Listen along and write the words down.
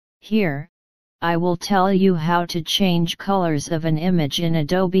Here, I will tell you how to change colors of an image in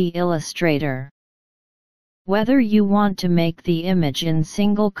Adobe Illustrator. Whether you want to make the image in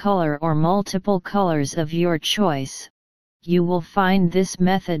single color or multiple colors of your choice, you will find this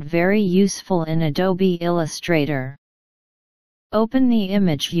method very useful in Adobe Illustrator. Open the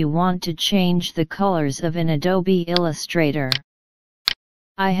image you want to change the colors of in Adobe Illustrator.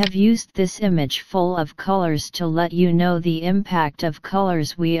 I have used this image full of colors to let you know the impact of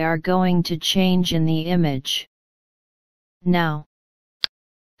colors we are going to change in the image. Now,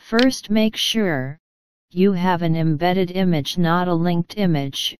 first make sure you have an embedded image, not a linked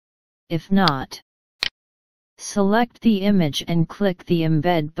image. If not, select the image and click the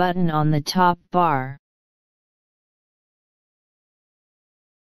Embed button on the top bar.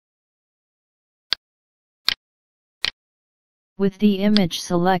 With the image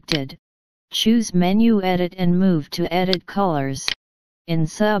selected, choose Menu Edit and move to Edit Colors. In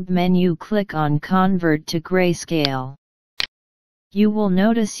sub-menu, click on Convert to Grayscale. You will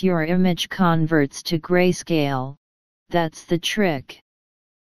notice your image converts to grayscale. That's the trick.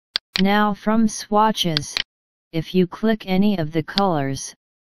 Now from swatches, if you click any of the colors,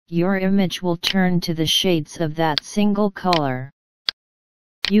 your image will turn to the shades of that single color.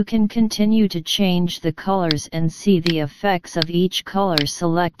 You can continue to change the colors and see the effects of each color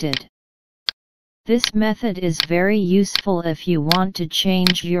selected. This method is very useful if you want to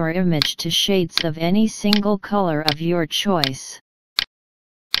change your image to shades of any single color of your choice.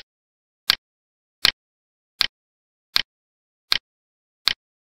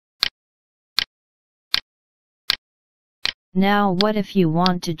 Now what if you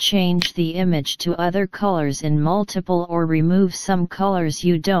want to change the image to other colors in multiple or remove some colors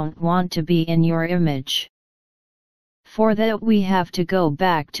you don't want to be in your image? For that we have to go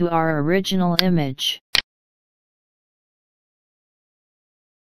back to our original image.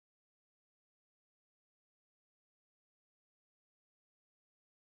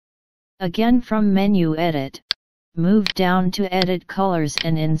 Again from Menu Edit, move down to Edit Colors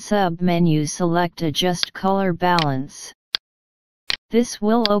and in sub-menu select Adjust Color Balance. This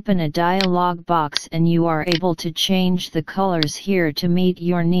will open a dialog box and you are able to change the colors here to meet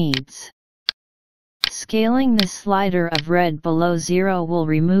your needs. Scaling the slider of red below 0 will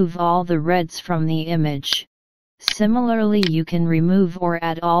remove all the reds from the image. Similarly, you can remove or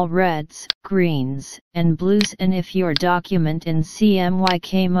add all reds, greens, and blues, and if your document in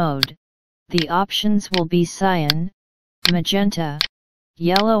CMYK mode, the options will be cyan, magenta,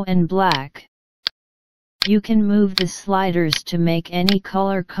 yellow and black. You can move the sliders to make any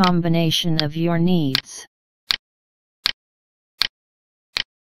color combination of your needs.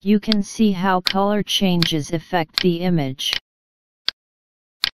 You can see how color changes affect the image.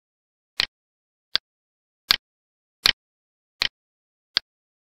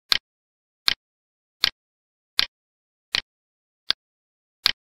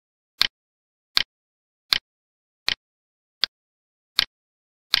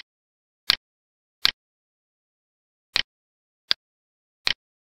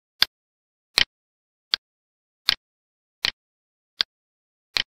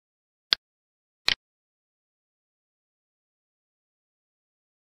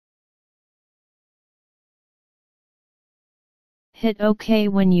 Hit OK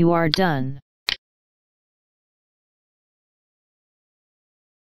when you are done.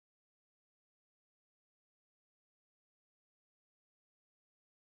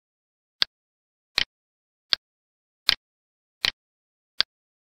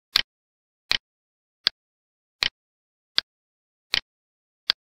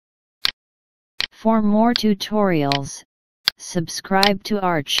 For more tutorials, subscribe to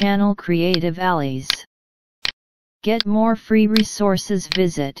our channel Creative Alleys. Get more free resources,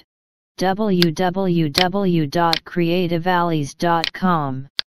 visit www.creativealleys.com.